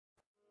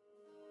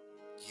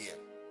Yeah,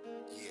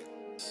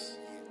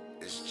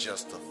 it's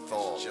just a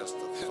thought.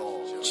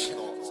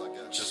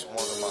 Just one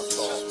of my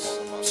thoughts.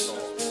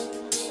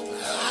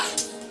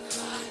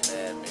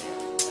 Madman.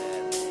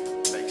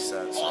 Makes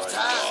sense, right?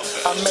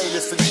 I made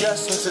a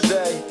suggestion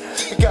today.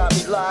 It got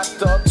me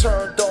locked up,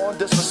 turned on,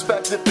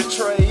 disrespected,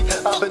 betrayed.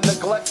 I've been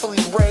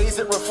neglectfully raised.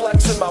 It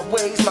reflects in my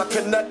ways. My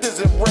connect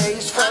isn't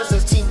raised. Friends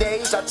since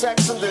teenage. I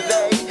text him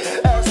today.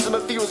 Asked him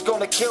if he was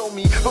gonna kill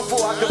me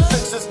before I could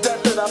fix this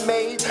debt that I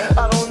made.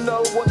 I don't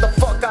know what the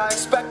fuck I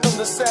expect him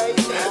to say.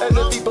 And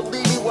if he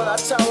believe me when I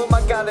tell him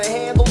I got it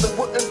handled, it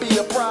wouldn't be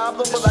a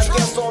problem. But I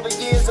guess all the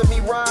years of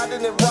me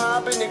riding and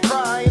robbing and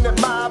crying and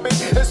mobbing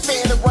and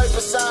standing right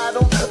beside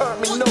him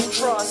earned me no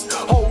trust.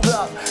 Hold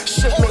up,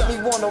 shit make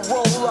me wanna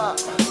roll up.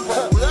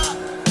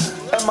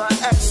 And my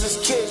ex's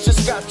kids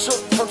just got took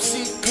from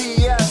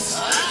CPS.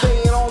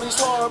 They in all these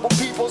horrible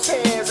people's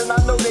hands, and I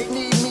know they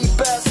need me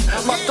best.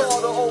 My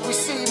daughter always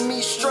see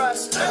me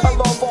stressed. I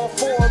love all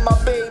four of my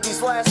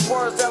babies. Last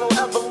words that'll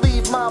ever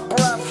leave my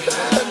breath.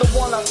 And the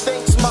one I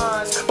think's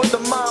mine, but the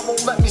mom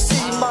won't let me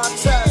see my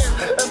test.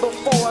 And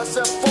before I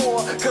said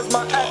four, cause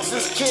my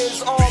ex's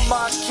kids are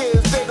my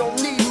kids. They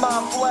don't need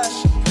my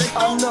flesh.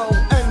 I know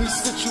any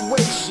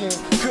situation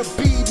could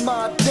be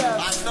my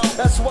death.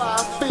 That's why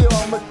I feel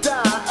I'ma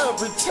die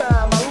every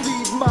time I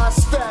leave my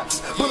steps.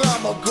 But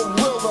I'm a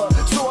gorilla,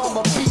 so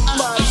I'ma beat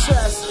my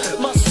chest.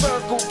 My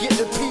circle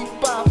getting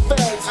peeped by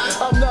feds.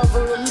 I'll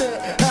never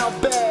admit how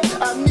bad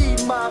I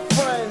need my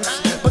friends,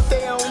 but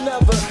they don't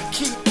never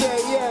keep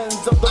their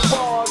ends of the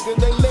bargain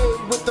they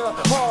made with the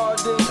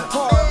hardened,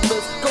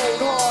 heartless,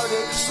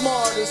 cold-hearted,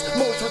 smartest,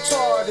 most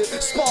retarded,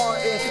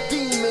 Spartan,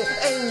 demon,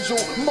 angel,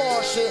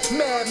 Martian,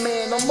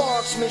 madman, a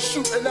marksman,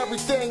 shooting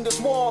everything that's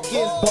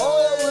walking,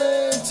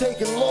 ballin',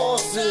 taking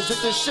losses.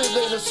 If this shit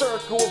ain't a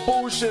circle of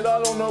bullshit,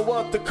 I don't know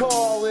what to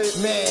call it.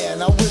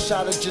 Man, I wish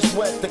I'd have just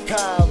went to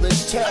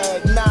college.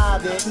 Tag,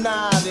 nodded,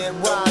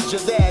 roger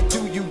that,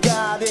 do you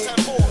got it?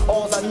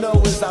 All I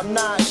know is I'm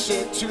not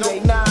shit to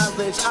their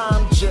knowledge.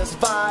 I'm just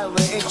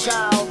violent and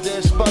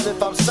childish, but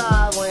if I'm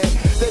silent,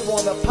 they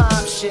wanna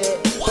pop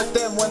shit. But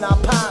then when I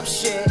pop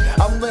shit,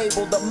 I'm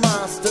labeled a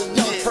monster.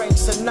 Young Frank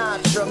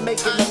Sinatra,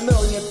 making a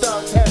million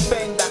thugs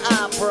headbang the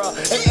opera.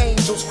 An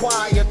angel's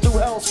choir through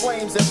hell's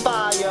flames and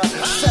fire.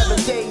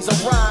 7 days a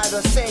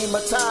rider, same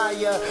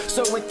attire.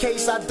 So in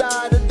case I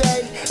die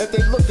today, if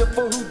they looking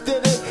for who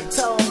did it,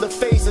 tell them the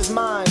face is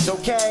mine,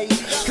 okay?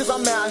 Cause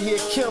I'm out here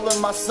killing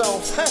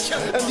myself.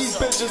 And these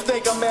bitches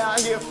think I'm out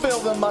here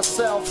feeling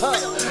myself.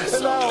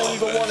 And I don't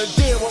even wanna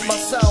deal with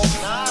myself.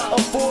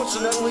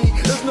 Unfortunately,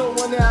 there's no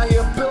one out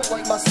here built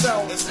like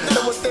myself.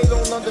 And what they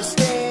don't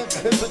understand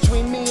is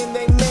between me and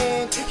they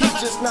man, he's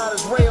just not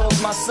as real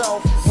as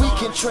myself. We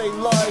can trade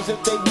lives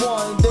if they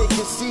want, they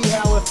can see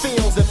how it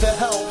feels if it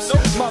helps.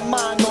 My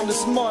mind on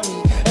this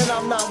money, and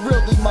I'm not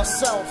really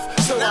myself.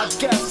 So I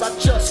guess I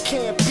just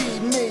can't be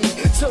me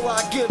till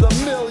I get a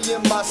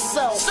million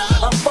myself.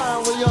 I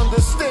finally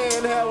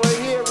understand how a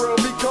hero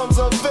becomes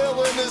a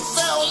villain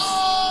himself.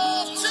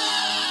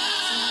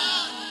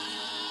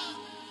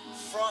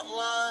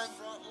 Frontline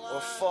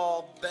or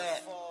fall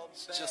back,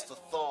 just a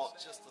thought.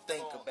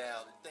 Thank you.